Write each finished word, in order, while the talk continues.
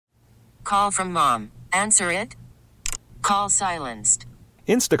Call from mom. Answer it. Call silenced.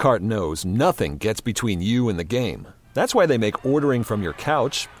 Instacart knows nothing gets between you and the game. That's why they make ordering from your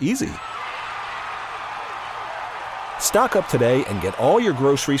couch easy. Stock up today and get all your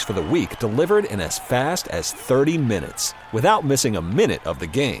groceries for the week delivered in as fast as 30 minutes without missing a minute of the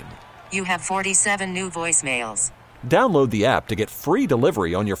game. You have 47 new voicemails. Download the app to get free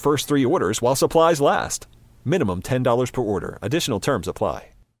delivery on your first 3 orders while supplies last. Minimum $10 per order. Additional terms apply.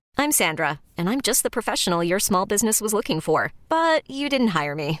 I'm Sandra, and I'm just the professional your small business was looking for. But you didn't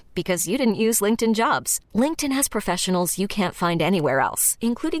hire me because you didn't use LinkedIn Jobs. LinkedIn has professionals you can't find anywhere else,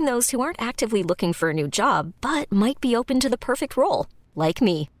 including those who aren't actively looking for a new job, but might be open to the perfect role, like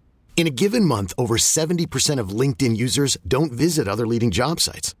me. In a given month, over 70% of LinkedIn users don't visit other leading job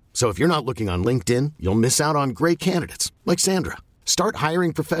sites. So if you're not looking on LinkedIn, you'll miss out on great candidates like Sandra. Start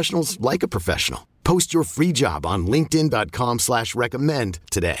hiring professionals like a professional. Post your free job on linkedin.com/recommend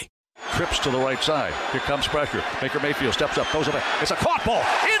today. Trips to the right side. Here comes pressure. Baker Mayfield steps up, goes up. It's a caught ball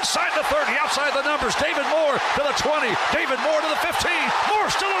inside the 30, outside the numbers. David Moore to the 20. David Moore to the 15. Moore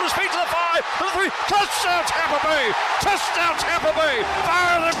still on his feet to the 5, to the 3. Touchdown Tampa Bay! Touchdown Tampa Bay!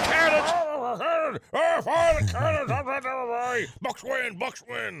 Fire them cannons! Fire the cannons! Bucks win! Bucks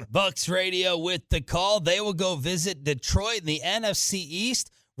win! Bucks Radio with the call. They will go visit Detroit in the NFC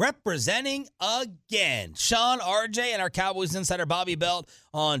East, representing again. Sean, RJ, and our Cowboys insider Bobby Belt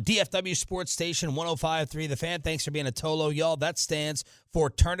on DFW Sports Station 105.3 The Fan. Thanks for being a Tolo, y'all. That stands for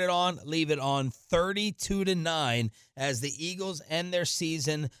Turn It On, Leave It On, 32-9 as the Eagles end their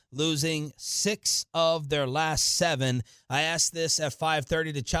season losing 6 of their last 7. I asked this at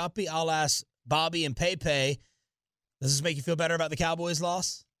 5:30 to Choppy. I'll ask Bobby and Pepe. Does this make you feel better about the Cowboys'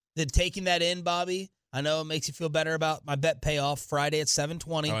 loss? Did taking that in, Bobby? I know it makes you feel better about my bet payoff Friday at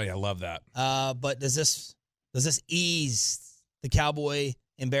 7:20. Oh, yeah, I love that. But does this ease the Cowboy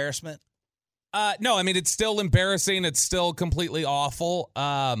embarrassment? No, I mean, it's still embarrassing. It's still completely awful.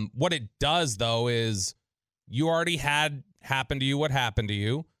 What it does, though, is you already had happen to you what happened to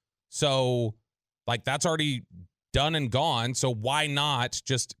you. So, like, that's already done and gone. So why not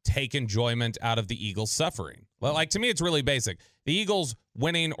just take enjoyment out of the Eagles' suffering? Well, like, to me, it's really basic. The Eagles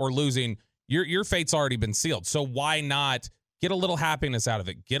winning or losing, your fate's already been sealed. So why not get a little happiness out of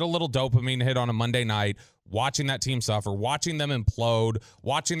it? Get a little dopamine hit on a Monday night, watching that team suffer, watching them implode,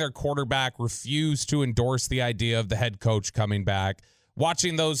 watching their quarterback refuse to endorse the idea of the head coach coming back,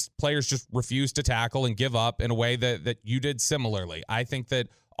 watching those players just refuse to tackle and give up in a way that you did similarly. I think that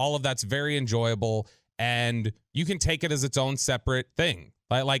all of that's very enjoyable, and you can take it as its own separate thing.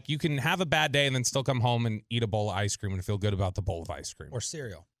 Like you can have a bad day and then still come home and eat a bowl of ice cream and feel good about the bowl of ice cream. Or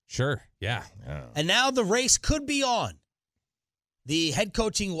cereal. Sure, yeah. And now the race could be on. The head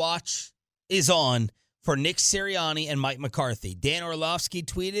coaching watch is on for Nick Sirianni and Mike McCarthy. Dan Orlovsky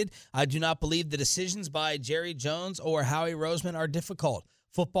tweeted, "I do not believe the decisions by Jerry Jones or Howie Roseman are difficult.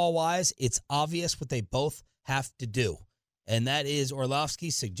 Football-wise, it's obvious what they both have to do." And that is Orlovsky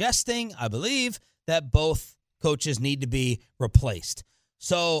suggesting, I believe, that both coaches need to be replaced.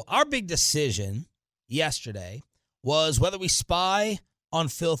 So our big decision yesterday was whether we spy on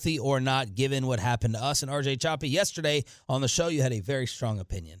Filthy or not, given what happened to us. And RJ Choppy, yesterday on the show, you had a very strong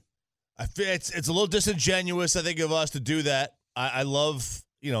opinion. It's a little disingenuous, I think, of us to do that. I love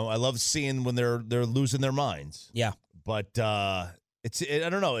seeing when they're losing their minds. Yeah, but I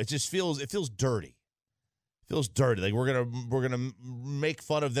don't know. It feels dirty. It feels dirty. Like we're gonna make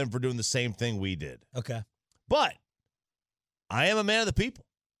fun of them for doing the same thing we did. Okay, but I am a man of the people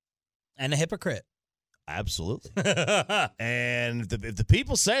and a hypocrite. Absolutely. And if the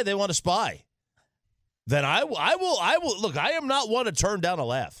people say they want to spy, then I will. Look, I am not one to turn down a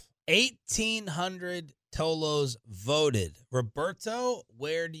laugh. 1,800 Tolos voted. Roberto,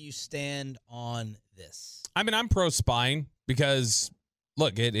 where do you stand on this? I mean, I'm pro spying because,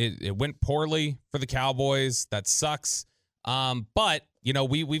 look, it went poorly for the Cowboys. That sucks. But, you know,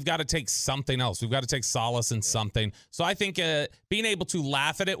 we've got to take something else. We've got to take solace in something. So I think being able to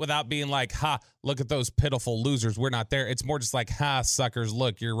laugh at it without being like, ha, look at those pitiful losers. We're not there. It's more just like, ha, suckers,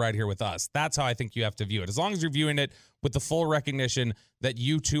 look, you're right here with us. That's how I think you have to view it. As long as you're viewing it with the full recognition that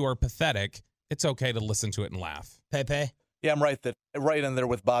you two are pathetic, it's okay to listen to it and laugh. Pepe? Yeah, I'm right in there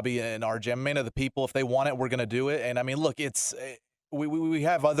with Bobby and RJ. I'm a man of the people. If they want it, we're going to do it. And, I mean, look, it's we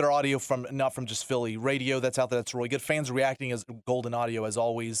have other audio not from just Philly radio that's out there that's really good. Fans reacting as golden audio as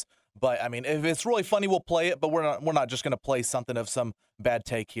always. But, I mean, if it's really funny, we'll play it. But we're not just going to play something of some bad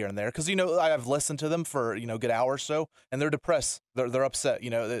take here and there. Because, you know, I've listened to them for, you know, a good hour or so, and they're depressed. They're upset. You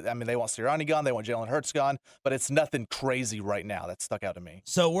know, I mean, they want Sirianni gone. They want Jalen Hurts gone. But it's nothing crazy right now that stuck out to me.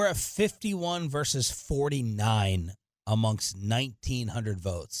 So we're at 51 versus 49 amongst 1,900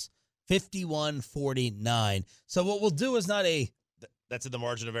 votes. 51-49. So what we'll do is not a... That's in the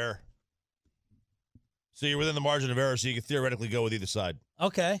margin of error. So you're within the margin of error, so you can theoretically go with either side.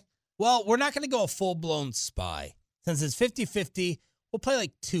 Okay. Well, we're not going to go a full-blown spy. Since it's 50-50, we'll play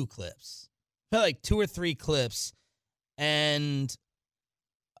like 2 clips. Play like 2 or 3 clips. And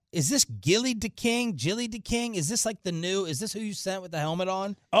is this Jilly DeKing? Is this like the new? Is this who you sent with the helmet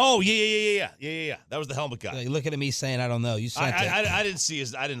on? Oh, yeah. That was the helmet guy. You're looking at me saying, I don't know. You sent it. I didn't see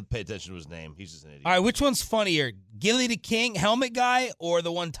I didn't pay attention to his name. He's just an idiot. All right, which one's funnier? Jilly DeKing, helmet guy, or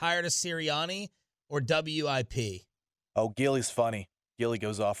the one tired of Sirianni, or WIP? Oh, Gilly's funny. Gilly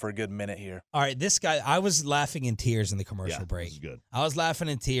goes off for a good minute here. All right, this guy, I was laughing in tears in the commercial break. This is good. I was laughing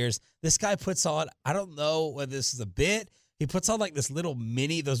in tears. This guy puts on, I don't know whether this is a bit. He puts on like this little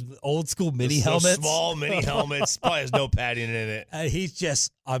those old school mini helmets. Small mini helmets. Probably has no padding in it. And he's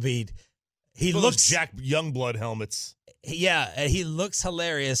just, he One looks. of those Jack Youngblood helmets. Yeah, and he looks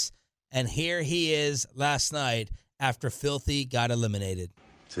hilarious. And here he is last night after Filthy got eliminated.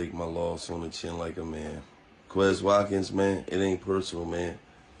 Take my loss on the chin like a man. Quez Watkins, man, it ain't personal, man.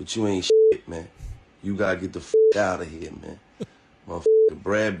 But you ain't shit, man. You gotta get the out of here, man. Motherfucker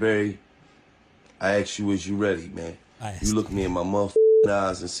Bradbury, I asked you, was you ready, man? You looked me in my motherfucking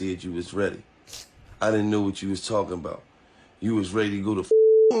eyes and said you was ready. I didn't know what you was talking about. You was ready to go to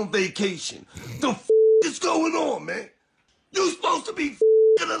on vacation. The is going on, man? You supposed to be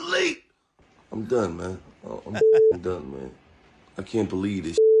late. I'm done, man. I'm done, man. I can't believe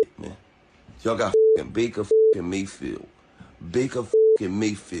this shit, man. Y'all got Baker Mayfield. Baker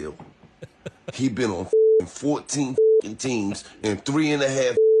Mayfield. He been on 14 teams in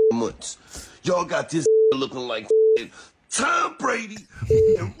 3.5 months. Y'all got this looking like Tom Brady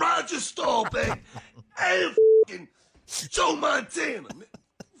and Roger Staubach and Joe Montana, man.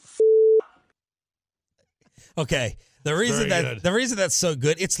 Okay, the reason that's so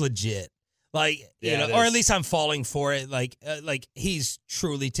good, it's legit. Like, you know, or at least I'm falling for it. Like he's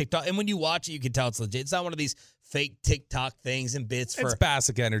truly TikTok. And when you watch it, you can tell it's legit. It's not one of these fake TikTok things and bits for. It's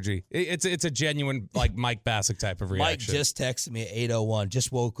Bassick energy. It's a genuine, like, Mike Bassick type of reaction. Mike just texted me at 8:01.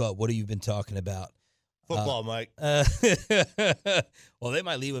 Just woke up. What have you been talking about? Football, Mike. Well, they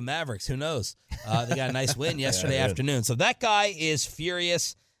might leave with Mavericks. Who knows? They got a nice win yesterday afternoon. So that guy is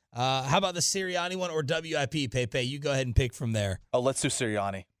furious. How about the Sirianni one or WIP, Pepe? You go ahead and pick from there. Oh, let's do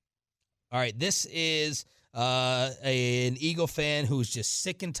Sirianni. All right, this is an Eagle fan who's just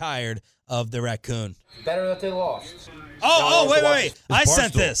sick and tired of the raccoon. Better that they lost. Wait. I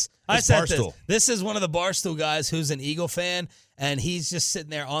sent this. This is one of the Barstool guys who's an Eagle fan, and he's just sitting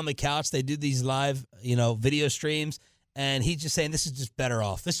there on the couch. They do these live, video streams, and he's just saying this is just better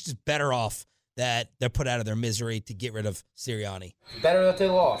off. This is just better off that they're put out of their misery to get rid of Sirianni. Better that they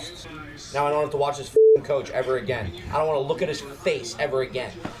lost. Now I don't have to watch this coach ever again. I don't want to look at his face ever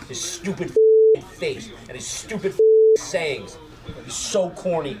again. His stupid face and his stupid sayings. He's so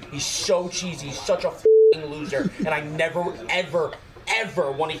corny. He's so cheesy. He's such a loser. And I never,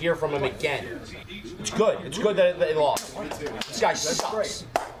 ever want to hear from him again. It's good. It's good that they lost. This guy sucks.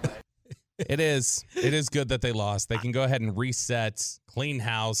 It is. It is good that they lost. They can go ahead and reset, clean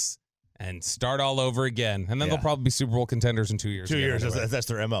house, and start all over again. And then they'll probably be Super Bowl contenders in 2 years. 2 years. Anyway. That's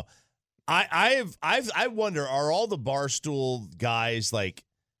their MO. I wonder, are all the Barstool guys like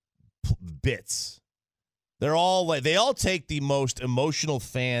bits? They're all like, they all take the most emotional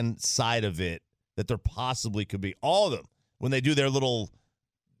fan side of it that there possibly could be. All of them, when they do their little,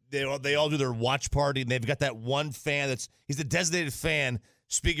 they all do their watch party, and they've got that one fan he's the designated fan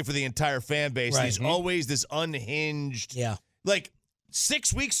speaking for the entire fan base. Right. And he's always this unhinged. Yeah. Like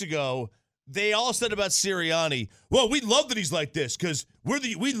 6 weeks ago, they all said about Sirianni, well, we love that he's like this because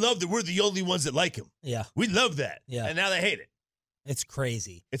we love that we're the only ones that like him. Yeah. We love that. Yeah. And now they hate it. It's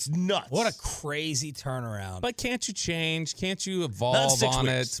crazy. It's nuts. What a crazy turnaround. But can't you change? Can't you evolve on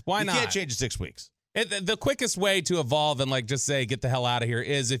it? Why not? You can't change in 6 weeks. The quickest way to evolve and just say, get the hell out of here,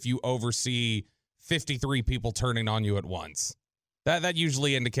 is if you oversee 53 people turning on you at once. That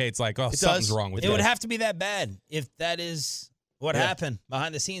usually indicates something's wrong with you. It would have to be that bad if that is what happened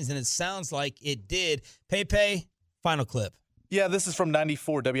behind the scenes, and it sounds like it did. Pepe, final clip. Yeah, this is from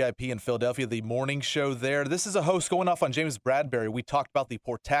 94 WIP in Philadelphia, the morning show there. This is a host going off on James Bradbury. We talked about the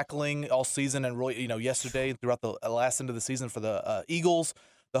poor tackling all season and really, yesterday throughout the last end of the season for the Eagles.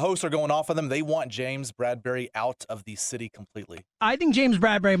 The hosts are going off on them. They want James Bradbury out of the city completely. I think James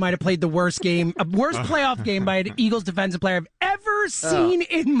Bradbury might have played the worst playoff game by an Eagles defensive player I've ever seen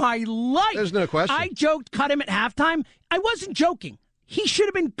in my life. There's no question. I joked, cut him at halftime. I wasn't joking. He should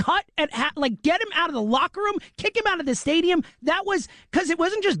have been cut at get him out of the locker room, kick him out of the stadium. That was because it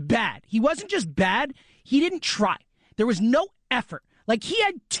wasn't just bad. He wasn't just bad. He didn't try. There was no effort. Like, he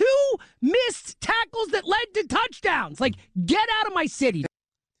had 2 missed tackles that led to touchdowns. Like, get out of my city.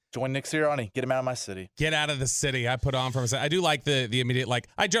 Join Nick Sirianni. Get him out of my city. Get out of the city. I put on from a second. I do like the immediate, like,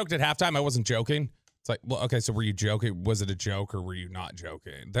 I joked at halftime. I wasn't joking. It's like, well, okay, so were you joking? Was it a joke or were you not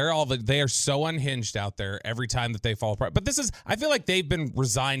joking? They are so unhinged out there every time that they fall apart. But I feel like they've been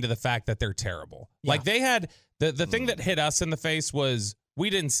resigned to the fact that they're terrible. Yeah. Like, they had, the thing that hit us in the face was we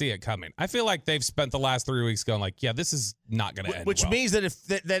didn't see it coming. I feel like they've spent the last 3 weeks going like, yeah, this is not going to end Which well. means that if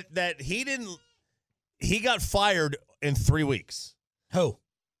that he got fired in 3 weeks. Who?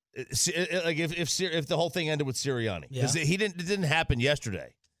 Like if the whole thing ended with Sirianni, because Yeah. it didn't happen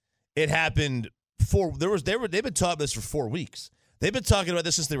yesterday. It happened they've been talking about this for 4 weeks. They've been talking about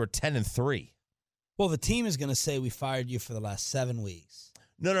this since they were 10-3. Well, the team is going to say we fired you for the last 7 weeks.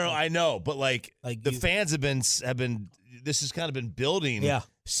 No, I know, but like the fans have been. This has kind of been building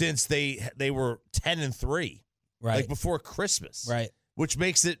since they were 10-3, right? Like before Christmas, right? Which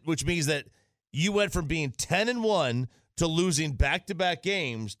means that you went from being 10-1 to losing back-to-back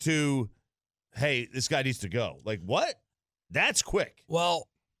games to, hey, this guy needs to go. Like, what? That's quick. Well,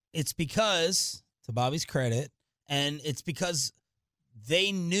 it's because, to Bobby's credit, and it's because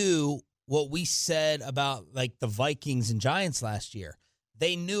they knew what we said about, like, the Vikings and Giants last year.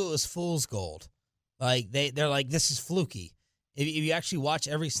 They knew it was fool's gold. Like, they're like, this is fluky. If you actually watch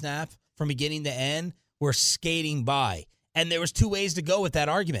every snap from beginning to end, we're skating by. And there was 2 ways to go with that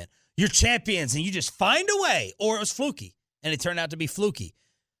argument. You're champions, and you just find a way, or it was fluky, and it turned out to be fluky.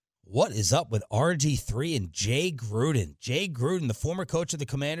 What is up with RG3 and Jay Gruden? Jay Gruden, the former coach of the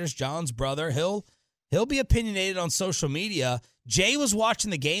Commanders, John's brother, he'll be opinionated on social media. Jay was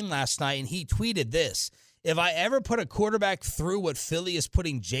watching the game last night, and he tweeted this: if I ever put a quarterback through what Philly is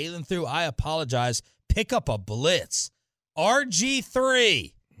putting Jalen through, I apologize. Pick up a blitz.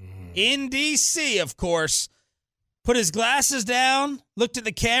 RG3 in D.C., of course, put his glasses down, looked at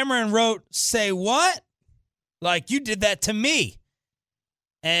the camera, and wrote, "Say what? Like, you did that to me."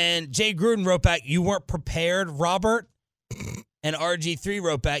 And Jay Gruden wrote back, "You weren't prepared, Robert." And RG3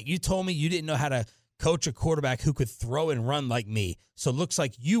 wrote back, "You told me you didn't know how to coach a quarterback who could throw and run like me. So it looks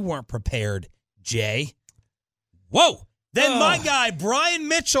like you weren't prepared, Jay." Whoa. Then my guy, Brian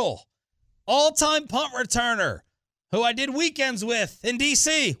Mitchell, all-time punt returner, who I did weekends with in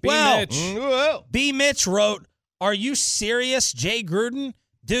D.C. B. Mitch wrote, "Are you serious, Jay Gruden?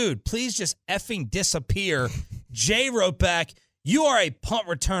 Dude, please just effing disappear." Jay wrote back, "You are a punt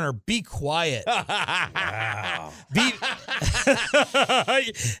returner. Be quiet." Wow.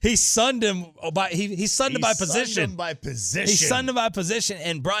 He sunned him by He sunned him by position. He sunned him by position.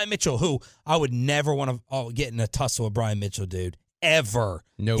 And Brian Mitchell, who I would never want to get in a tussle with Brian Mitchell, dude. Ever.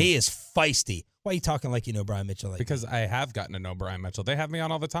 No. He is feisty. Why are you talking like you know Brian Mitchell? Because I have gotten to know Brian Mitchell. They have me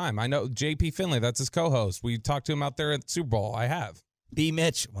on all the time. I know JP Finley. That's his co-host. We talked to him out there at the Super Bowl. I have. B.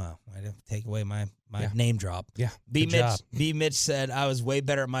 Mitch. Wow. I didn't take away my name drop. Yeah. B. Mitch said, "I was way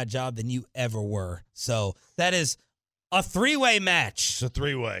better at my job than you ever were." So that is a 3-way match. It's a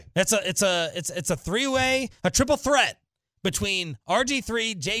 3-way. It's a 3-way, a triple threat between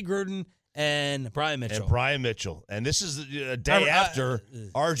RG3, Jay Gruden, and Brian Mitchell. And this is a day after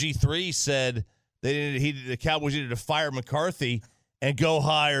RG3 said the Cowboys needed to fire McCarthy and go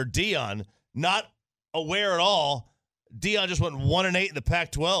hire Dion. Not aware at all. Dion just went 1-8 in the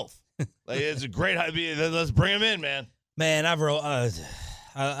Pac-12. Like, it's a great idea. Let's bring him in, man. Man,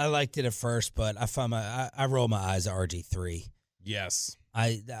 I liked it at first, but I roll my eyes at RG3. Yes.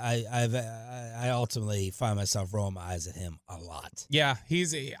 I ultimately find myself rolling my eyes at him a lot. Yeah,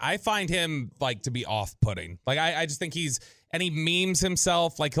 I find him like to be off-putting. Like I just think he memes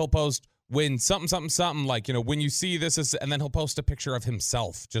himself. Like he'll post when something like, you know, when you see this, and then he'll post a picture of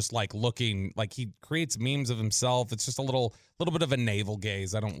himself just like looking like he creates memes of himself. It's just a little bit of a navel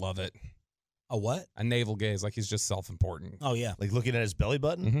gaze. I don't love it. A what? A navel gaze, like he's just self-important. Oh yeah, like looking at his belly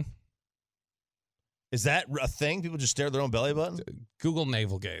button. Mm-hmm. Is that a thing? People just stare at their own belly button? Google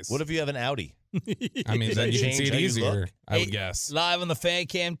navel gaze. What if you have an Audi? I mean, then you can see it easier, I would guess. Live on the Fan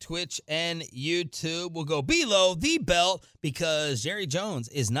Cam, Twitch, and YouTube. We'll go below the belt because Jerry Jones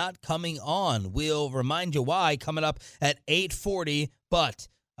is not coming on. We'll remind you why coming up at 8:40. But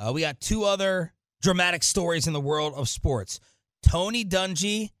we got 2 other dramatic stories in the world of sports. Tony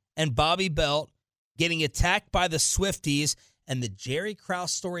Dungy and Bobby Belt getting attacked by the Swifties, and the Jerry Krauce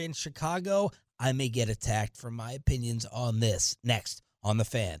story in Chicago. I may get attacked for my opinions on this next on The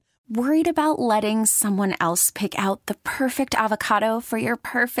Fan. Worried about letting someone else pick out the perfect avocado for your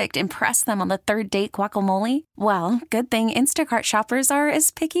perfect impress them on the third date guacamole? Well, good thing Instacart shoppers are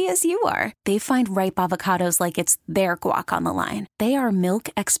as picky as you are. They find ripe avocados like it's their guac on the line. They are milk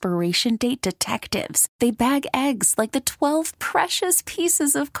expiration date detectives. They bag eggs like the 12 precious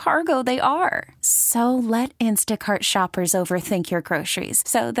pieces of cargo they are. So let Instacart shoppers overthink your groceries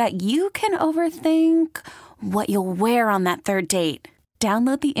so that you can overthink what you'll wear on that third date.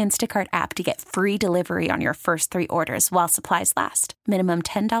 Download the Instacart app to get free delivery on your first 3 orders while supplies last. Minimum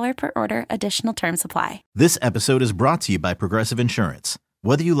 $10 per order. Additional terms apply. This episode is brought to you by Progressive Insurance.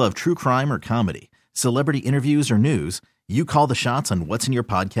 Whether you love true crime or comedy, celebrity interviews or news, you call the shots on what's in your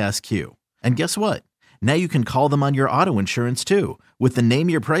podcast queue. And guess what? Now you can call them on your auto insurance too with the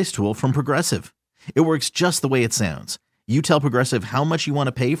Name Your Price tool from Progressive. It works just the way it sounds. You tell Progressive how much you want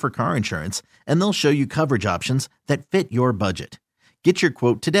to pay for car insurance, and they'll show you coverage options that fit your budget. Get your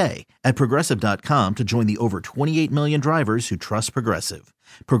quote today at Progressive.com to join the over 28 million drivers who trust Progressive.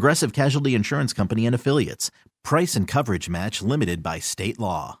 Progressive Casualty Insurance Company and Affiliates. Price and coverage match limited by state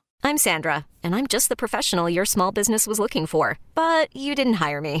law. I'm Sandra, and I'm just the professional your small business was looking for. But you didn't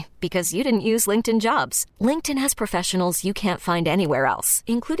hire me because you didn't use LinkedIn Jobs. LinkedIn has professionals you can't find anywhere else,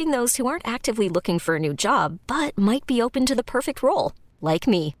 including those who aren't actively looking for a new job, but might be open to the perfect role, like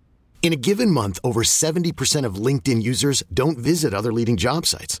me. In a given month, over 70% of LinkedIn users don't visit other leading job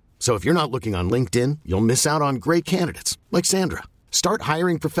sites. So if you're not looking on LinkedIn, you'll miss out on great candidates like Sandra. Start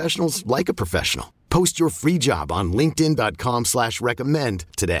hiring professionals like a professional. Post your free job on linkedin.com/recommend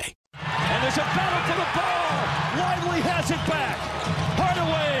today. And there's a battle for the ball. Lively has it back.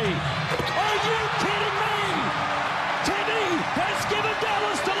 Hardaway. Are you kidding me? Teddy has given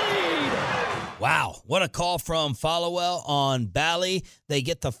Dallas the lead. Wow, what a call from Followell on Bally. They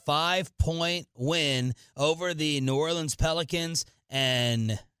get the 5-point win over the New Orleans Pelicans,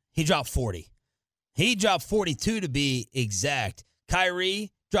 and he dropped 40. He dropped 42 to be exact.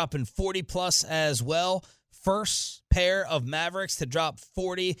 Kyrie dropping 40-plus as well. First pair of Mavericks to drop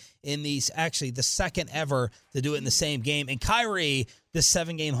 40 in these, actually the second ever to do it in the same game. And Kyrie, this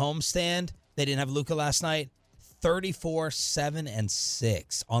 7-game homestand, they didn't have Luka last night, 34, 7, and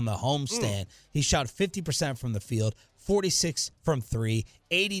 6 on the homestand. He shot 50% from the field, 46 from 3,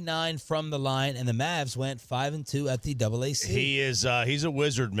 89 from the line, and the Mavs went 5-2 at the AAC. He is he's a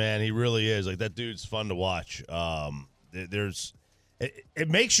wizard, man. He really is. Like, that dude's fun to watch. It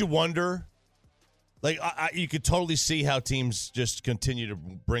makes you wonder. Like, you could totally see how teams just continue to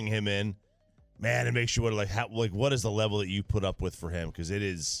bring him in. Man, it makes you wonder, like, what is the level that you put up with for him? Because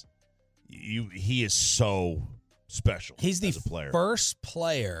he is so special. He's the player. First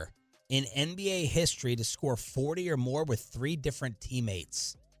player in NBA history to score 40 or more with 3 different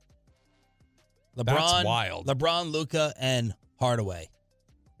teammates. That's wild. LeBron, Luka, and Hardaway.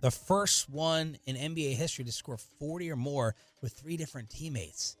 The first one in NBA history to score 40 or more with 3 different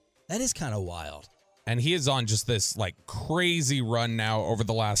teammates. That is kind of wild. And he is on just this like crazy run now over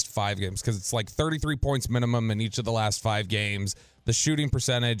the last 5 games because it's like 33 points minimum in each of the last 5 games. The shooting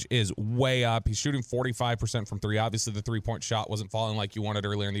percentage is way up. He's shooting 45% from 3. Obviously, the 3-point shot wasn't falling like you wanted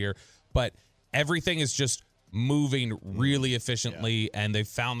earlier in the year, but everything is just moving really efficiently, and they've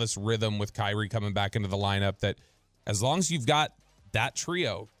found this rhythm with Kyrie coming back into the lineup that as long as you've got that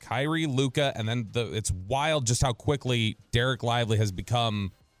trio, Kyrie, Luka, and then it's wild just how quickly Derek Lively has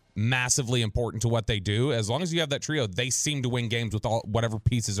become massively important to what they do. As long as you have that trio, they seem to win games with whatever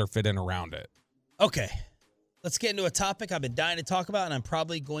pieces are fit in around it. Okay, let's get into a topic I've been dying to talk about, and I'm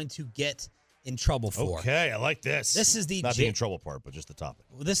probably going to get in trouble for. Okay, I like this. This is the not the in trouble part, but just the topic.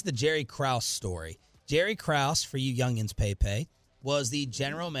 Well, this is the Jerry Krauce story. Jerry Krauce, for you youngins, Pepe, was the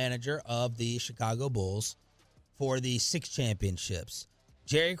general manager of the Chicago Bulls for the 6 championships.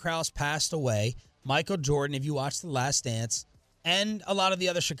 Jerry Krauce passed away. Michael Jordan, if you watch The Last Dance, and a lot of the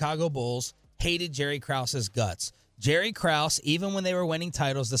other Chicago Bulls hated Jerry Krause's guts. Jerry Krause, even when they were winning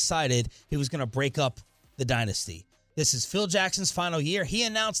titles, decided he was going to break up the dynasty. This is Phil Jackson's final year. He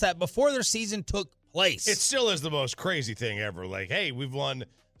announced that before their season took place. It still is the most crazy thing ever. Like, hey, we've won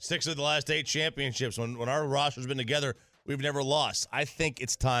 6 of the last 8 championships. When our roster's been together, we've never lost. I think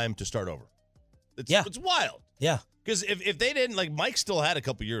it's time to start over. It's wild. Yeah. Because if they didn't, like, Mike still had a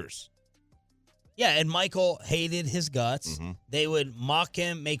couple years. Yeah, and Michael hated his guts. Mm-hmm. They would mock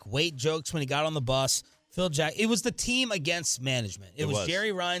him, make weight jokes when he got on the bus. It was the team against management. It was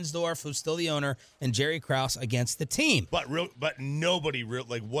Jerry Reinsdorf, who's still the owner, and Jerry Krause against the team. But nobody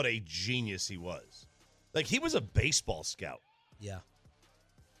like what a genius he was. Like, he was a baseball scout. Yeah.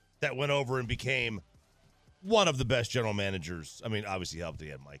 That went over and became one of the best general managers. I mean, obviously helped he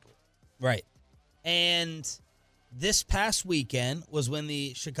had Michael. Right. And this past weekend was when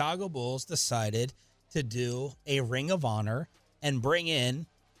the Chicago Bulls decided to do a Ring of Honor and bring in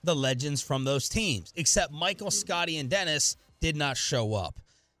the legends from those teams, except Michael, Scotty, and Dennis did not show up.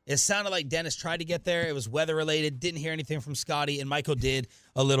 It sounded like Dennis tried to get there. It was weather-related. Didn't hear anything from Scotty, and Michael did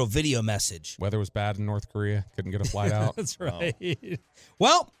a little video message. Weather was bad in North Korea. Couldn't get a flight out. That's right. Oh.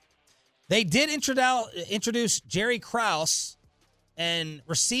 Well, they did introduce Jerry Krauce, and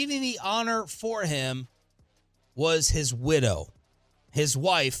receiving the honor for him was his widow, his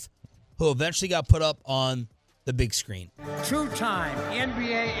wife, who eventually got put up on the big screen. Two-time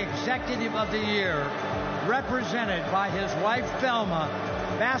NBA Executive of the Year, represented by his wife, Thelma,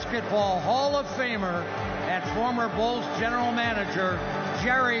 Basketball Hall of Famer and former Bulls General Manager,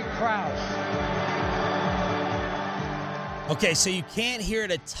 Jerry Krauce. Okay, so you can't hear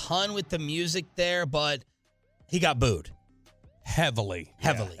it a ton with the music there, but he got booed. Heavily.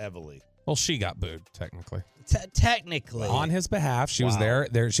 Yeah, heavily. Well, she got booed, technically. Technically. On his behalf. She was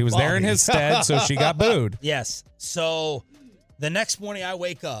there. She was there in his stead, so she got booed. Yes. So the next morning I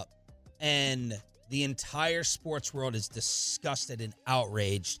wake up and the entire sports world is disgusted and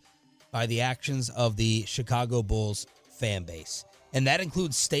outraged by the actions of the Chicago Bulls fan base. And that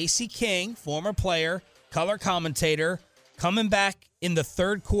includes Stacey King, former player, color commentator, coming back in the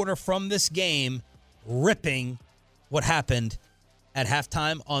third quarter from this game, ripping what happened at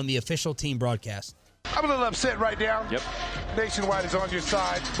halftime on the official team broadcast. I'm a little upset right now. Yep. Nationwide is on your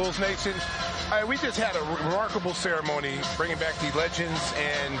side, Bulls Nation. We just had a remarkable ceremony bringing back the legends,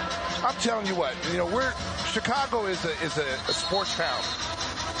 and I'm telling you what, Chicago is a sports town.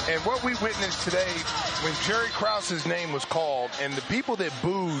 And what we witnessed today when Jerry Krause's name was called and the people that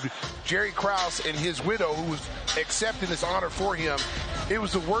booed Jerry Krauce and his widow who was accepting this honor for him, it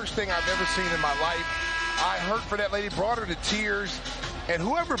was the worst thing I've ever seen in my life. I hurt for that lady, brought her to tears, and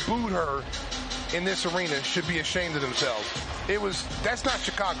whoever booed her in this arena should be ashamed of themselves. That's not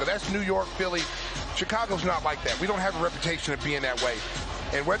Chicago. That's New York, Philly. Chicago's not like that. We don't have a reputation of being that way.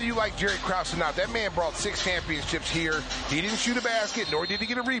 And whether you like Jerry Krauce or not, that man brought 6 championships here. He didn't shoot a basket, nor did he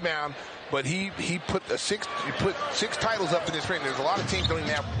get a rebound, but he put 6 titles up in this ring. There's a lot of teams don't even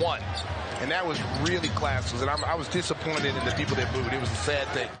have one. And that was really classless. And I was disappointed in the people that booed. It was a sad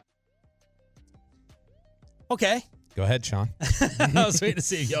thing. Okay. Go ahead, Sean. I was waiting to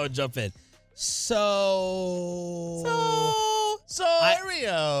see if y'all would jump in.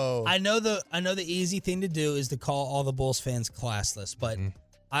 Rio. I know the easy thing to do is to call all the Bulls fans classless, but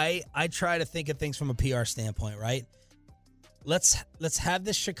I try to think of things from a PR standpoint, right? Let's have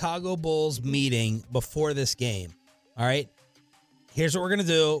this Chicago Bulls meeting before this game. All right? Here's what we're gonna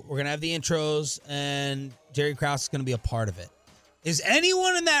do. We're gonna have the intros, and Jerry Krauce is gonna be a part of it. Is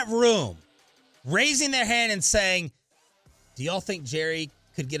anyone in that room raising their hand and saying, do y'all think Jerry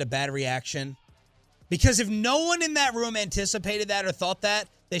could get a bad reaction? Because if no one in that room anticipated that or thought that,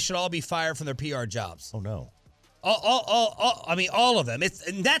 they should all be fired from their PR jobs. Oh, no. All of them.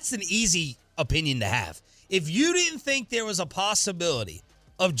 And that's an easy opinion to have. If you didn't think there was a possibility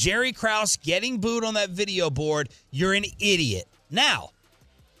of Jerry Krauce getting booed on that video board, you're an idiot. Now,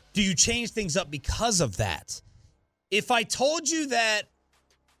 do you change things up because of that? If I told you that,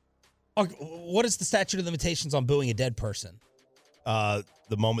 what is the statute of limitations on booing a dead person? The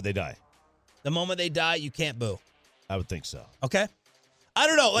moment they die. The moment they die, you can't boo. I would think so. Okay. I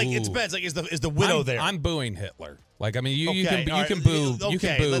don't know. Like, it depends. Like, is the widow there? I'm booing Hitler. Like, I mean, you okay, can boo. Okay, you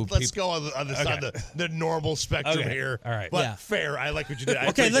can boo. Let's go on the normal spectrum here. All right. But fair. I like what you did.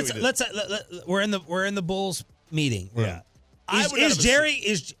 Okay, let's we're in the Bulls meeting room. Yeah. Is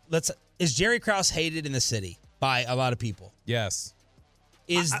Jerry Krauce hated in the city by a lot of people? Yes.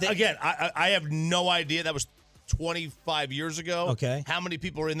 Again, I have no idea. That was 25 years ago. Okay. How many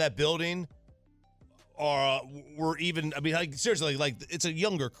people are in that building? Were even, I mean, like, seriously, like, it's a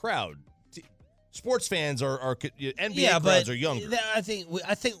younger crowd. Sports fans are NBA crowds are younger. I think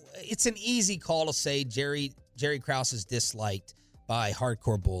it's an easy call to say Jerry Krauce is disliked by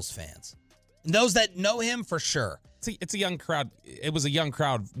hardcore Bulls fans. And those that know him, for sure. It's a young crowd. It was a young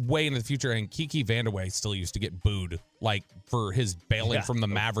crowd way into the future, and Kiki Vandeweghe still used to get booed, like, for his bailing from the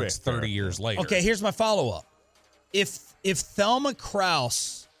Mavericks 30 years later. Okay, here's my follow-up. If Thelma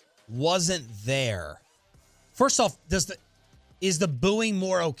Krauce wasn't there, first off, is the booing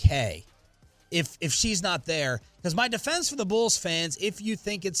more okay if she's not there? Because my defense for the Bulls fans, if you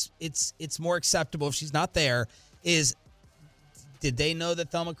think it's more acceptable if she's not there, is did they know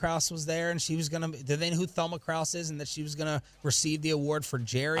that Thelma Krauce was there and she was gonna? Did they know who Thelma Krauce is and that she was gonna receive the award for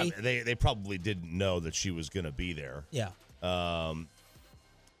Jerry? They probably didn't know that she was gonna be there. Yeah. I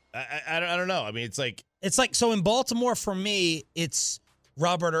don't know. I mean, it's like so in Baltimore for me, it's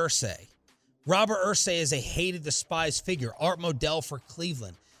Robert Irsay. Robert Irsay is a hated, despised figure. Art Modell for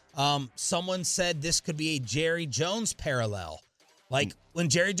Cleveland. Someone said this could be a Jerry Jones parallel. Like when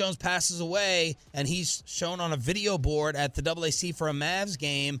Jerry Jones passes away and he's shown on a video board at the AAC for a Mavs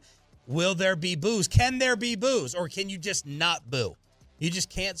game, will there be boos? Can there be boos? Or can you just not boo? You just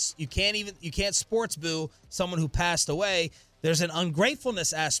can't. You can't sports boo someone who passed away. There's an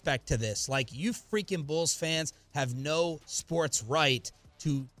ungratefulness aspect to this. Like, you freaking Bulls fans have no sports right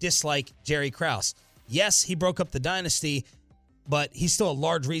to dislike Jerry Krauce. Yes, he broke up the dynasty, but he's still a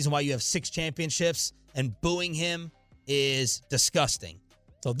large reason why you have 6 championships, and booing him is disgusting.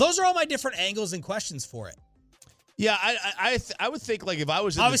 So those are all my different angles and questions for it. Yeah, I would think, like, if I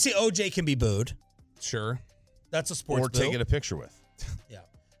was obviously OJ can be booed. Sure, that's a sports or boo. taking a picture with. Yeah.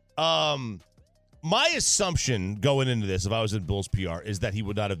 My assumption going into this, if I was in Bulls PR, is that he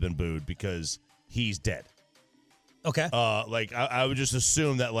would not have been booed because he's dead. Okay. Like I would just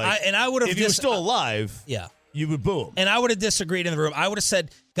assume that, like, I would have if he was still alive, yeah, you would boo him. And I would have disagreed in the room. I would have said,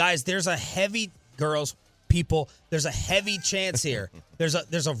 guys, there's a heavy there's a heavy chance here. There's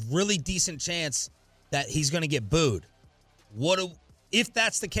a really decent chance that he's going to get booed. If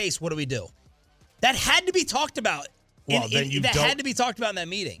that's the case, what do we do? That had to be talked about. Well, that had to be talked about in that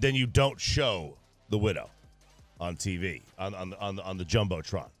meeting. Then you don't show the widow on TV on the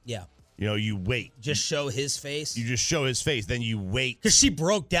jumbotron. Yeah. You know, you wait. Just show his face. You just show his face. Then you wait. Because she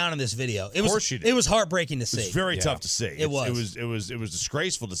broke down in this video. Of course she did. It was heartbreaking to see. It was very tough to see. It was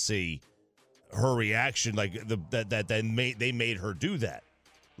disgraceful to see her reaction. Like that they made her do that.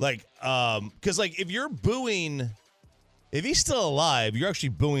 Like, because, like, if you're booing, if he's still alive, you're actually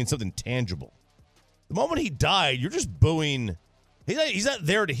booing something tangible. The moment he died, you're just booing. He's not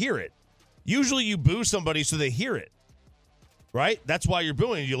there to hear it. Usually you boo somebody so they hear it, right? That's why you're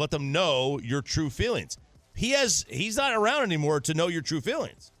booing. You let them know your true feelings. He's not around anymore to know your true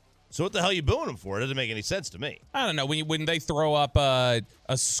feelings. So what the hell are you booing him for? It doesn't make any sense to me. I don't know. When they throw up a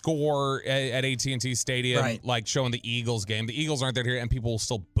score at AT&T Stadium, right, like showing the Eagles game, the Eagles aren't there to hear it, and people will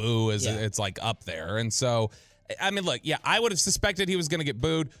still boo as it's like up there. And so, I mean, look, yeah, I would have suspected he was going to get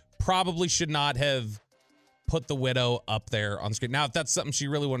booed. Probably should not have put the widow up there on screen. Now, if that's something she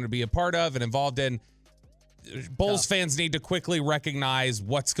really wanted to be a part of and involved in, Bulls fans need to quickly recognize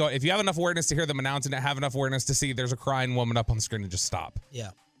what's going. If you have enough awareness to hear them announcing it, have enough awareness to see there's a crying woman up on the screen, and just stop.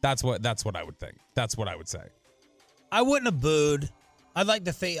 Yeah. That's what I would think. That's what I would say. I wouldn't have booed. I'd like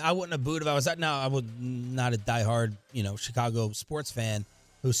to think I wouldn't have booed if I was that. Now, I would not a diehard, Chicago sports fan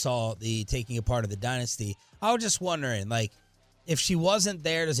who saw the taking apart of the dynasty. I was just wondering, like, if she wasn't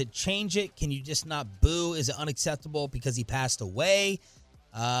there, does it change it? Can you just not boo? Is it unacceptable because he passed away?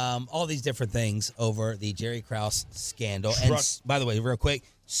 All these different things over the Jerry Krauce scandal. And by the way, real quick,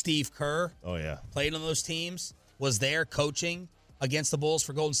 Steve Kerr, played on those teams, was there coaching against the Bulls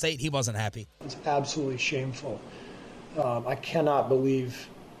for Golden State. He wasn't happy. It's absolutely shameful. I cannot believe.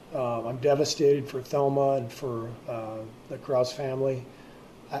 I'm devastated for Thelma and for the Krauce family.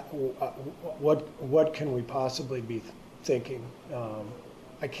 What can we possibly be thinking?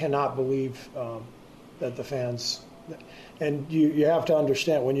 I cannot believe that the fans, and you have to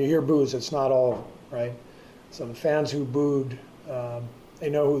understand, when you hear boos, it's not all right. So the fans who booed, they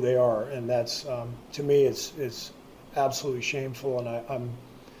know who they are, and that's to me it's absolutely shameful, and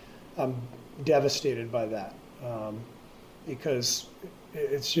I'm devastated by that, because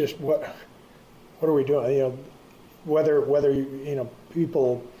it's just what are we doing? Whether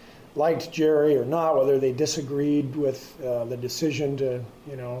people liked Jerry or not, whether they disagreed with the decision to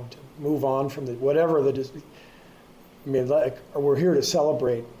move on from whatever we're here to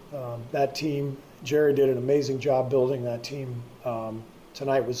celebrate that team. Jerry did an amazing job building that team.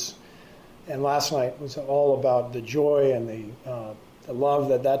 And last night was all about the joy and the love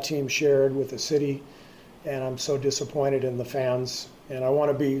that team shared with the city. And I'm so disappointed in the fans. And I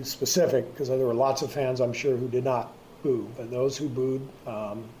want to be specific because there were lots of fans, I'm sure, who did not boo. But those who booed,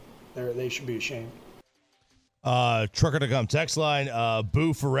 they should be ashamed. Trucker.com text line,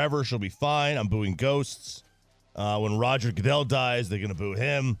 boo forever, she'll be fine. I'm booing ghosts. When Roger Goodell dies, they're going to boo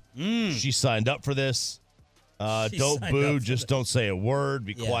him. She signed up for this. Don't boo, just don't say a word.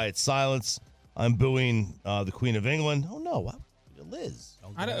 Be quiet silence. I'm booing the Queen of England. Oh, no. Liz.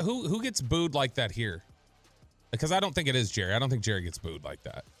 Who gets booed like that here? Because I don't think it is Jerry. I don't think Jerry gets booed like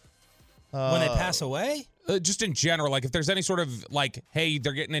that. When they pass away? Just in general, like if there's any sort of like, hey,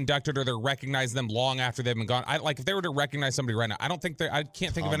 they're getting inducted or they're recognizing them long after they've been gone. Like if they were to recognize somebody right now, I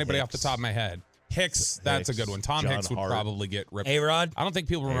can't think of anybody off the top of my head. Hicks, that's a good one. Tom Hicks would probably get ripped. A-Rod? I don't think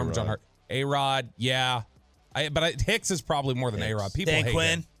people remember John Hart. A-Rod, yeah. But Hicks is probably more than A-Rod. People hate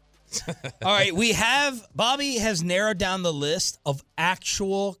Quinn. him. All right, Bobby has narrowed down the list of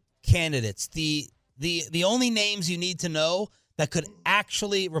actual candidates. The only names you need to know that could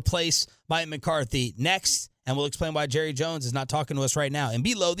actually replace Mike McCarthy next, and we'll explain why Jerry Jones is not talking to us right now. And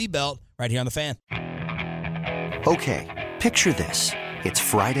below the belt, right here on The Fan. Okay, picture this. It's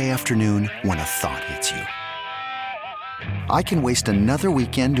Friday afternoon when a thought hits you. I can waste another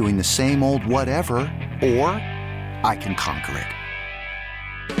weekend doing the same old whatever, or I can conquer it.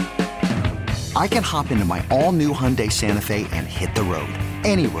 I can hop into my all-new Hyundai Santa Fe and hit the road.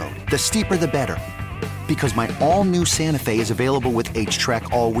 Any road. The steeper, the better. Because my all-new Santa Fe is available with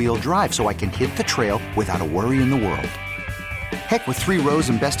H-Track all-wheel drive, so I can hit the trail without a worry in the world. Heck, with 3 rows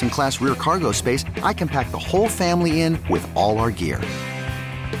and best-in-class rear cargo space, I can pack the whole family in with all our gear.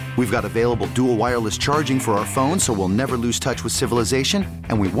 We've got available dual wireless charging for our phones, so we'll never lose touch with civilization,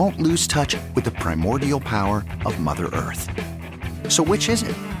 and we won't lose touch with the primordial power of Mother Earth. So which is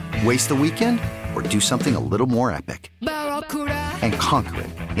it? Waste the weekend or do something a little more epic? And conquer it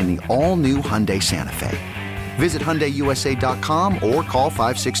in the all-new Hyundai Santa Fe. Visit HyundaiUSA.com or call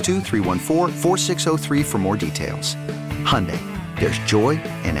 562-314-4603 for more details. Hyundai, there's joy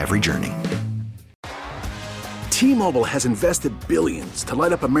in every journey. T-Mobile has invested billions to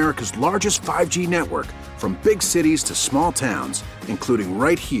light up America's largest 5G network, from big cities to small towns, including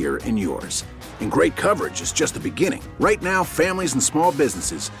right here in yours. And great coverage is just the beginning. Right now, families and small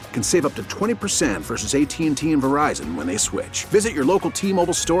businesses can save up to 20% versus AT&T and Verizon when they switch. Visit your local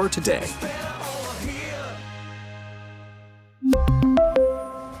T-Mobile store today.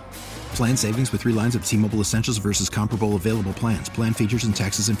 Plan savings with 3 lines of T-Mobile Essentials versus comparable available plans. Plan features and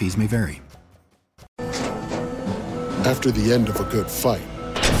taxes and fees may vary. After the end of a good fight,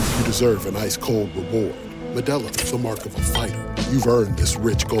 you deserve an ice-cold reward. Modelo is the mark of a fighter. You've earned this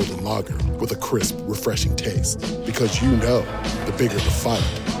rich golden lager with a crisp, refreshing taste. Because you know, the bigger the fight,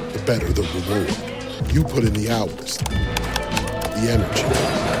 the better the reward. You put in the hours, the energy,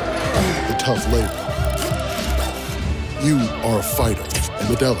 the tough labor. You are a fighter, and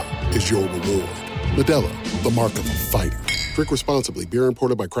Modelo is your reward. Modelo, the mark of a fighter. Drink responsibly. Beer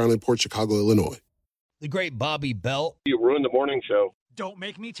imported by Crown Imports, Chicago, Illinois. The great Bobby Belt. You ruined the morning show. Don't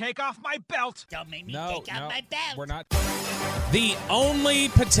make me take off my belt. Don't make me take off my belt. We're not. The only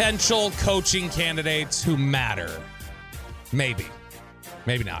potential coaching candidates who matter. Maybe.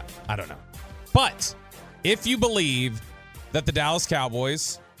 Maybe not. I don't know. But if you believe that the Dallas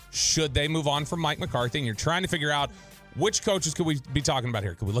Cowboys, should they move on from Mike McCarthy, and you're trying to figure out which coaches could we be talking about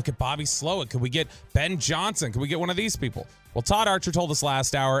here? Could we look at Bobby Slowick? Could we get Ben Johnson? Could we get one of these people? Well, Todd Archer told us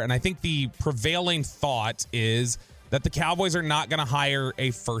last hour, and I think the prevailing thought is that the Cowboys are not going to hire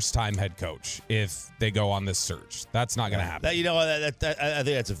a first-time head coach if they go on this search. That's not going to happen. I think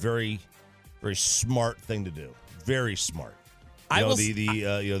that's a very, very smart thing to do. Very smart.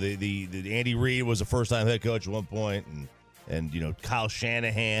 The Andy Reid was a first-time head coach at one point, and Kyle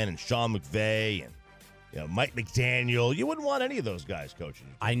Shanahan and Sean McVay and Mike McDaniel. You wouldn't want any of those guys coaching.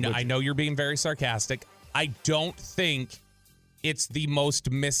 I know you're being very sarcastic. I don't think it's the most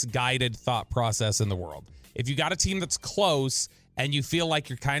misguided thought process in the world. If you got a team that's close and you feel like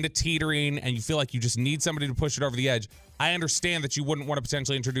you're kind of teetering and you feel like you just need somebody to push it over the edge, I understand that you wouldn't want to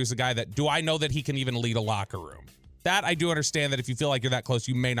potentially introduce a guy that, do I know that he can even lead a locker room? That I do understand, that if you feel like you're that close,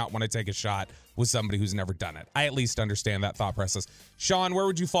 you may not want to take a shot with somebody who's never done it. I at least understand that thought process. Sean, where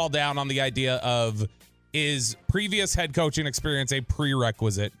would you fall down on the idea of, is previous head coaching experience a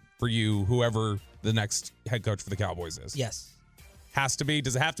prerequisite for you, whoever the next head coach for the Cowboys is? Yes. Has to be?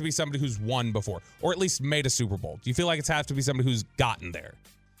 Does it have to be somebody who's won before, or at least made a Super Bowl? Do you feel like it's have to be somebody who's gotten there?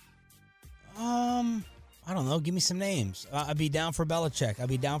 I don't know. Give me some names. I'd be down for Belichick. I'd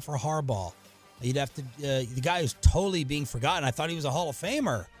be down for Harbaugh. You'd have to the guy who's totally being forgotten. I thought he was a Hall of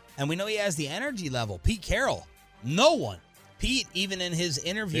Famer, and we know he has the energy level. Pete Carroll. No one. Pete, even in his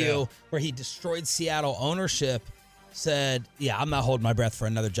interview where he destroyed Seattle ownership, said, I'm not holding my breath for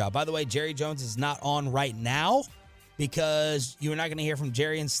another job. By the way, Jerry Jones is not on right now because you are not going to hear from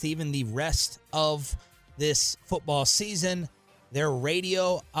Jerry and Steven the rest of this football season. Their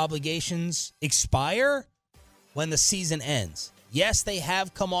radio obligations expire when the season ends. Yes, they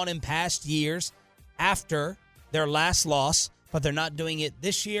have come on in past years after their last loss, but they're not doing it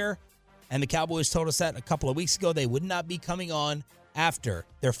this year. And the Cowboys told us that a couple of weeks ago. They would not be coming on after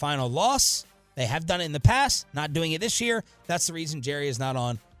their final loss. They have done it in the past, not doing it this year. That's the reason Jerry is not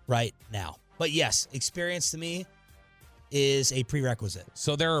on right now. But yes, experience to me is a prerequisite.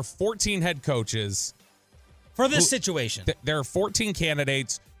 So there are 14 head coaches. For this situation. There are 14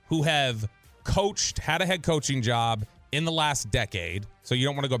 candidates who have had a head coaching job in the last decade. So you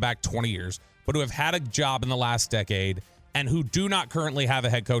don't want to go back 20 years, but who have had a job in the last decade and who do not currently have a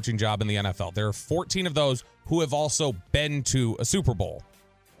head coaching job in the NFL. There are 14 of those who have also been to a Super Bowl.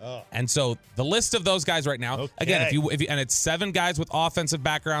 Oh. And so the list of those guys right now, again, if you and it's 7 guys with offensive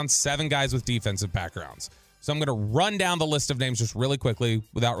backgrounds, 7 guys with defensive backgrounds. So I'm going to run down the list of names just really quickly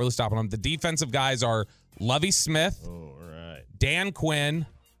without really stopping them. The defensive guys are Lovie Smith, all right, Dan Quinn,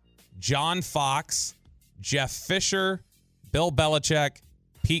 John Fox, Jeff Fisher, Bill Belichick,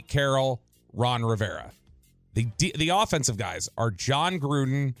 Pete Carroll, Ron Rivera. The offensive guys are John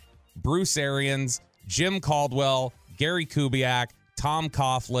Gruden, Bruce Arians, Jim Caldwell, Gary Kubiak, Tom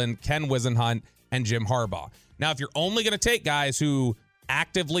Coughlin, Ken Wisenhunt, and Jim Harbaugh. Now, if you're only going to take guys who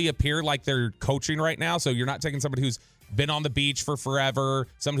actively appear like they're coaching right now, so you're not taking somebody who's been on the beach for forever,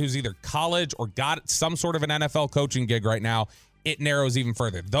 somebody who's either college or got some sort of an NFL coaching gig right now, it narrows even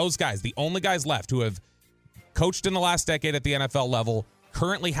further. Those guys, the only guys left who have coached in the last decade at the NFL level,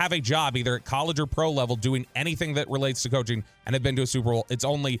 currently have a job either at college or pro level doing anything that relates to coaching and have been to a Super Bowl. It's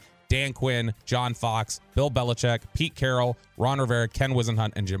only Dan Quinn, John Fox, Bill Belichick, Pete Carroll, Ron Rivera, Ken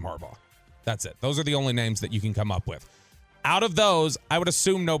Wisenhunt, and Jim Harbaugh. That's it. Those are the only names that you can come up with. Out of those, I would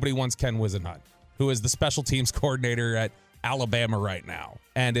assume nobody wants Ken Wisenhunt, who is the special teams coordinator at Alabama right now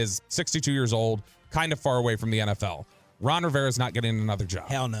and is 62 years old, kind of far away from the NFL. Ron Rivera is not getting another job.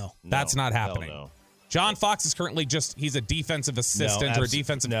 Hell no. That's not happening. Hell no. John Fox is currently he's a defensive assistant or a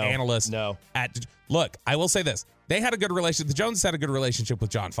defensive analyst. Look, I will say this. They had a good relationship. The Joneses had a good relationship with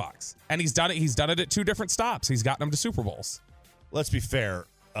John Fox. And he's done it. He's done it at 2 different stops. He's gotten them to Super Bowls. Let's be fair.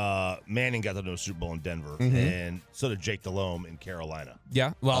 Manning got them to a Super Bowl in Denver, and so did Jake Delhomme in Carolina.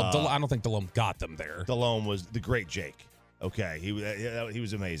 Yeah. Well, I don't think Delhomme got them there. Delhomme was the great Jake. Okay. He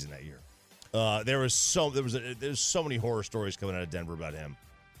was amazing that year. There's so many horror stories coming out of Denver about him.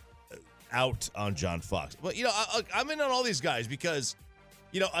 Out on John Fox. But, I'm in on all these guys because,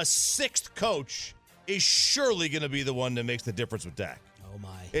 a 6th coach is surely going to be the one that makes the difference with Dak. Oh, my.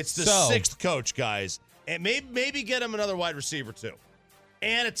 It's the 6th coach, guys. And maybe get him another wide receiver, too.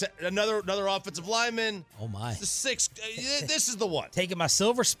 And it's another offensive lineman. Oh, my. It's the 6th. This is the one. Taking my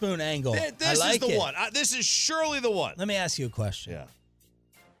silver spoon angle. This is the one. This is surely the one. Let me ask you a question. Yeah.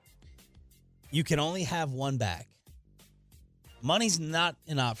 You can only have one back. Money's not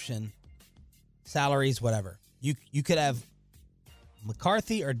an option. Salaries, whatever. You could have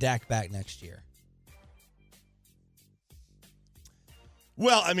McCarthy or Dak back next year.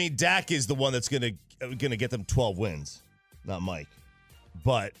 Well, I mean, Dak is the one that's gonna get them 12 wins, not Mike.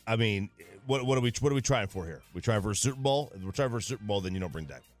 But I mean, what are we trying for here? We trying for a Super Bowl? If we're trying for a Super Bowl, then you don't bring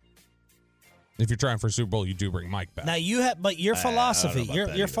Dak back. If you're trying for a Super Bowl, you do bring Mike back. Now your philosophy,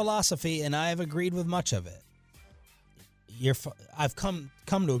 your philosophy, and I have agreed with much of it. I've come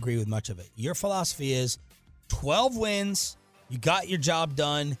to agree with much of it. Your philosophy is 12 wins, you got your job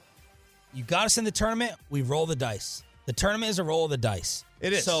done, you got us in the tournament, we roll the dice. The tournament is a roll of the dice.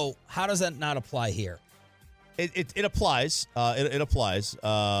 It is. So how does that not apply here? It applies. It applies.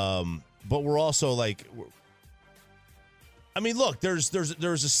 But we're also like, I mean, look, there's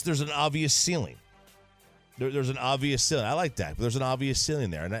an obvious ceiling. There's an obvious ceiling. I like that, but there's an obvious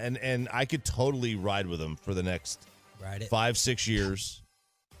ceiling there, and I could totally ride with him for the next 5-6 years,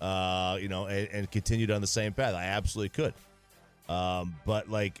 and continue down the same path. I absolutely could. But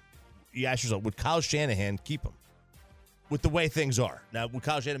like, you ask yourself, would Kyle Shanahan keep him with the way things are? Now, would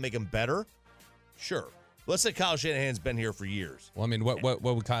Kyle Shanahan make him better? Sure. Let's say Kyle Shanahan's been here for years. Well, I mean, what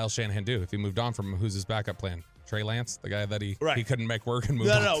would Kyle Shanahan do if he moved on from who's his backup plan? Trey Lance, the guy that he couldn't make work and moved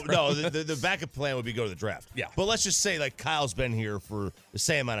on. No. The backup plan would be go to the draft. Yeah. But let's just say like Kyle's been here for the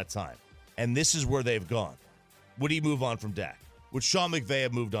same amount of time, and this is where they've gone. Would he move on from Dak? Would Sean McVay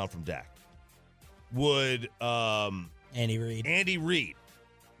have moved on from Dak? Would Andy Reid?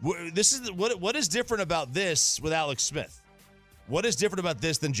 This is what is different about this with Alex Smith? What is different about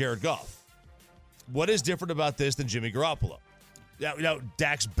this than Jared Goff? What is different about this than Jimmy Garoppolo? Now,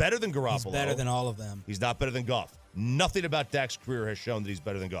 Dak's better than Garoppolo. He's better than all of them. He's not better than Goff. Nothing about Dak's career has shown that he's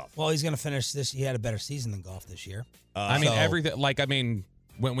better than Goff. Well, he's going to finish this. He had a better season than Goff this year. Everything. Like, I mean,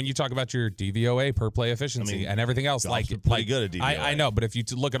 when you talk about your DVOA per play efficiency and everything else, Goff's been pretty good at DVOA. I know, but if you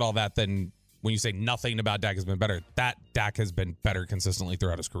look at all that, then when you say nothing about Dak has been better, that Dak has been better consistently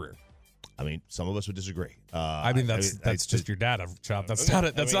throughout his career. I mean, some of us would disagree. That's just your data, Chop. That's not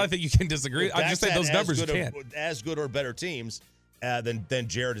it. That's not a thing you can disagree. I'm just saying those numbers you can't. As good or better teams than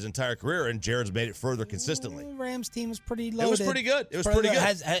Jared his entire career, and Jared's made it further consistently. Rams team was pretty loaded. It was pretty good. It was pretty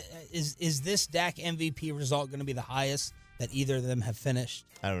good. Is this Dak MVP result going to be the highest that either of them have finished?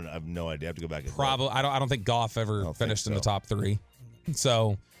 I don't know. I have no idea. I have to go back and probably. I don't think Goff ever finished in the top 3.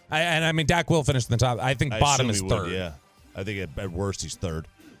 So, I mean, Dak will finish in the top. I think bottom is third. Yeah, I think at worst he's third.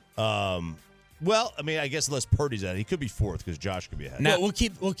 Well, I mean, I guess unless Purdy's at it, he could be fourth because Josh could be ahead. Now, we'll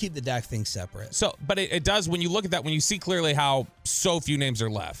keep the Dak thing separate. So, but it does, when you look at that, when you see clearly how so few names are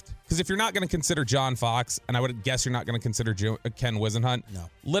left. Because if you're not going to consider John Fox, and I would guess you're not going to consider Ken Wisenhunt, no.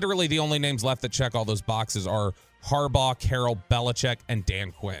 Literally the only names left that check all those boxes are Harbaugh, Carroll, Belichick, and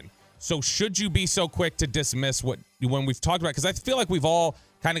Dan Quinn. So should you be so quick to dismiss when we've talked about, because I feel like we've all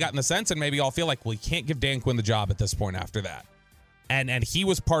kind of gotten the sense, and maybe all feel like, well, you can't give Dan Quinn the job at this point after that. And he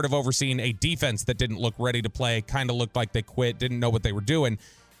was part of overseeing a defense that didn't look ready to play, kind of looked like they quit, didn't know what they were doing.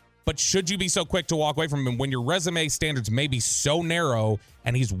 But should you be so quick to walk away from him when your resume standards may be so narrow,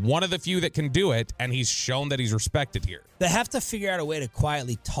 and he's one of the few that can do it, and he's shown that he's respected here? They have to figure out a way to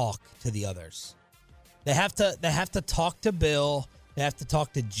quietly talk to the others. They have to talk to Bill. They have to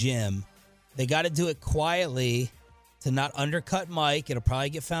talk to Jim. They got to do it quietly to not undercut Mike. It'll probably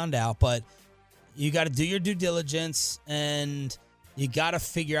get found out, but you got to do your due diligence, and you got to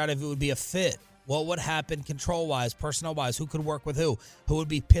figure out if it would be a fit. What would happen control-wise, personnel-wise? Who could work with who? Who would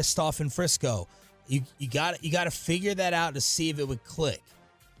be pissed off in Frisco? You got to figure that out to see if it would click.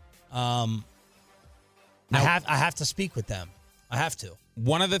 I have to speak with them. I have to.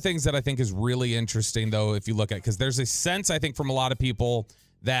 One of the things that I think is really interesting, though, if you look at, because there's a sense, I think, from a lot of people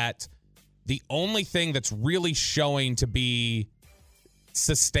that the only thing that's really showing to be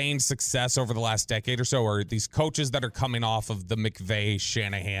sustained success over the last decade or so are these coaches that are coming off of the McVay,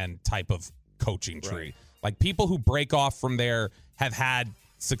 Shanahan type of coaching tree. Right. Like, people who break off from there have had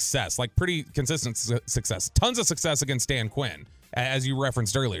success, like pretty consistent success. Tons of success against Dan Quinn, as you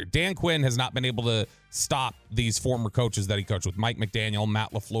referenced earlier. Dan Quinn has not been able to stop these former coaches that he coached with, Mike McDaniel,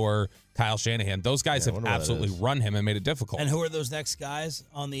 Matt LaFleur, Kyle Shanahan. Those guys have absolutely run him and made it difficult. And who are those next guys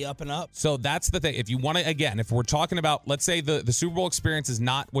on the up and up? So that's the thing. If you want to, again, if we're talking about, let's say the Super Bowl experience is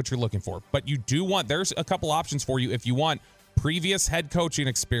not what you're looking for, but you do want, there's a couple options for you if you want previous head coaching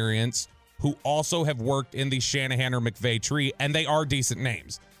experience who also have worked in the Shanahan or McVay tree, and they are decent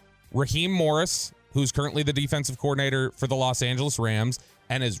names. Raheem Morris, who's currently the defensive coordinator for the Los Angeles Rams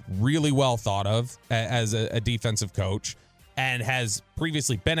and is really well thought of as a defensive coach and has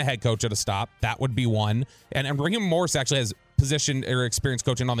previously been a head coach at a stop. That would be one. And Raheem Morris actually has position or experience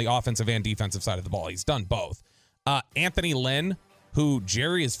coaching on the offensive and defensive side of the ball. He's done both. Anthony Lynn, who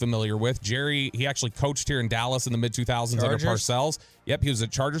Jerry is familiar with. Jerry, he actually coached here in Dallas in the mid-2000s under Parcells. Yep, he was a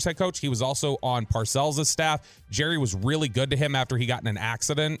Chargers head coach. He was also on Parcells' staff. Jerry was really good to him after he got in an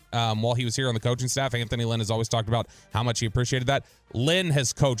accident while he was here on the coaching staff. Anthony Lynn has always talked about how much he appreciated that. Lynn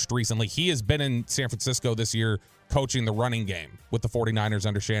has coached recently. He has been in San Francisco this year coaching the running game with the 49ers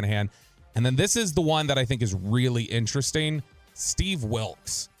under Shanahan. And then this is the one that I think is really interesting. Steve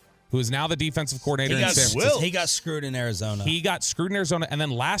Wilks, who is now the defensive coordinator in San Francisco. He got screwed in Arizona. And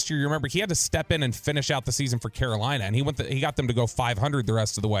then last year, you remember, he had to step in and finish out the season for Carolina, and he got them to go 500 the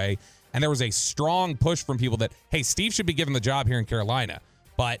rest of the way. And there was a strong push from people that, hey, Steve should be given the job here in Carolina.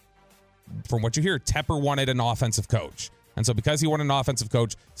 But from what you hear, Tepper wanted an offensive coach. And so because he wanted an offensive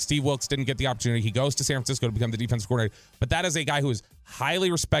coach, Steve Wilks didn't get the opportunity. He goes to San Francisco to become the defensive coordinator. But that is a guy who is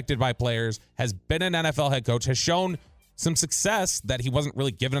highly respected by players, has been an NFL head coach, has shown some success that he wasn't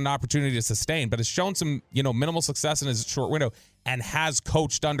really given an opportunity to sustain, but has shown some, minimal success in his short window and has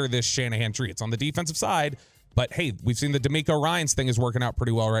coached under this Shanahan tree. It's on the defensive side, but hey, we've seen the DeMeco Ryans thing is working out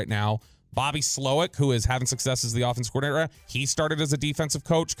pretty well right now. Bobby Slowick, who is having success as the offensive coordinator, he started as a defensive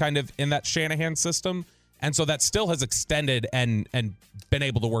coach kind of in that Shanahan system. And so that still has extended and been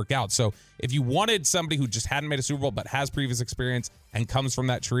able to work out. So if you wanted somebody who just hadn't made a Super Bowl but has previous experience and comes from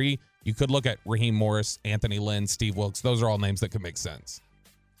that tree, you could look at Raheem Morris, Anthony Lynn, Steve Wilks. Those are all names that could make sense.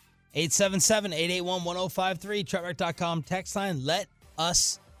 877-881-1053, TruckWreck.com text line. Let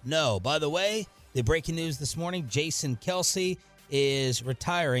us know. By the way, the breaking news this morning, Jason Kelce is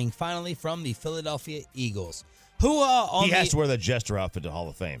retiring finally from the Philadelphia Eagles. Who he has to wear the Jester outfit to Hall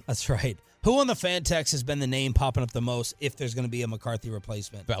of Fame. That's right. Who on the fan text has been the name popping up the most if there's going to be a McCarthy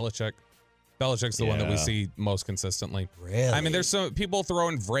replacement? Belichick. Belichick's the one that we see most consistently. Really? I mean, there's some people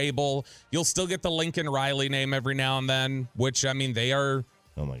throwing Vrabel. You'll still get the Lincoln Riley name every now and then, which, I mean, they are.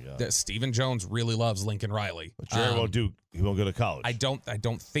 Oh, my God. Stephen Jones really loves Lincoln Riley. But Jerry he won't go to college. I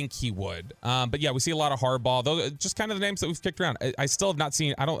don't think he would. But yeah, we see a lot of Harbaugh. Those just kind of the names that we've kicked around. I still have not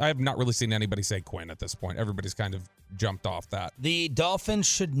seen. I have not really seen anybody say Quinn at this point. Everybody's kind of jumped off that. The Dolphins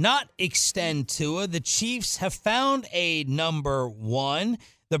should not extend Tua. The Chiefs have found a number one.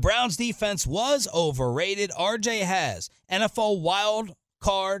 The Browns defense was overrated. RJ has NFL wild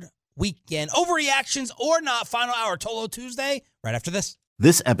card weekend. Overreactions or not, final hour Tolo Tuesday right after this.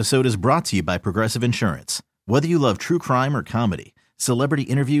 This episode is brought to you by Progressive Insurance. Whether you love true crime or comedy, celebrity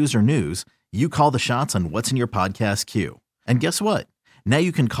interviews or news, you call the shots on what's in your podcast queue. And guess what? Now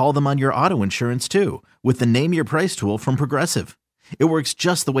you can call them on your auto insurance too with the Name Your Price tool from Progressive. It works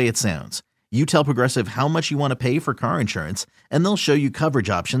just the way it sounds. You tell Progressive how much you want to pay for car insurance, and they'll show you coverage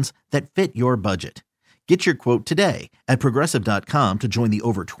options that fit your budget. Get your quote today at Progressive.com to join the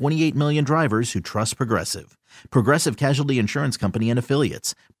over 28 million drivers who trust Progressive. Progressive Casualty Insurance Company and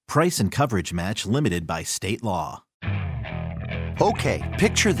Affiliates. Price and coverage match limited by state law. Okay,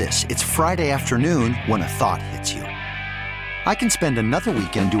 picture this. It's Friday afternoon when a thought hits you. I can spend another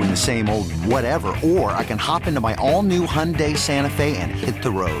weekend doing the same old whatever, or I can hop into my all-new Hyundai Santa Fe and hit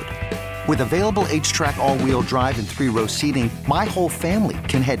the road. With available H-Track all-wheel drive and 3-row seating, my whole family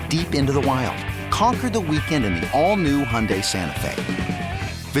can head deep into the wild. Conquer the weekend in the all-new Hyundai Santa Fe.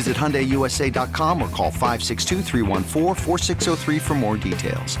 Visit HyundaiUSA.com or call 562-314-4603 for more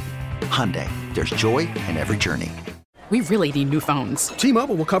details. Hyundai, there's joy in every journey. We really need new phones.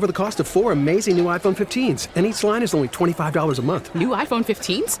 T-Mobile will cover the cost of 4 amazing new iPhone 15s, and each line is only $25 a month. New iPhone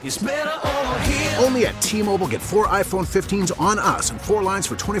 15s? It's better over here. Only at T-Mobile, get 4 iPhone 15s on us and 4 lines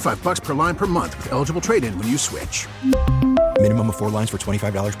for $25 per line per month with eligible trade-in when you switch. Minimum of 4 lines for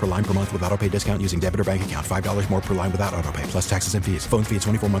 $25 per line per month with autopay discount using debit or bank account. $5 more per line without autopay, plus taxes and fees. Phone fee at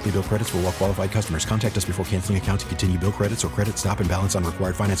 24 monthly bill credits for well-qualified customers. Contact us before canceling account to continue bill credits or credit stop and balance on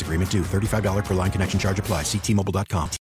required finance agreement due. $35 per line connection charge applies. See T-Mobile.com.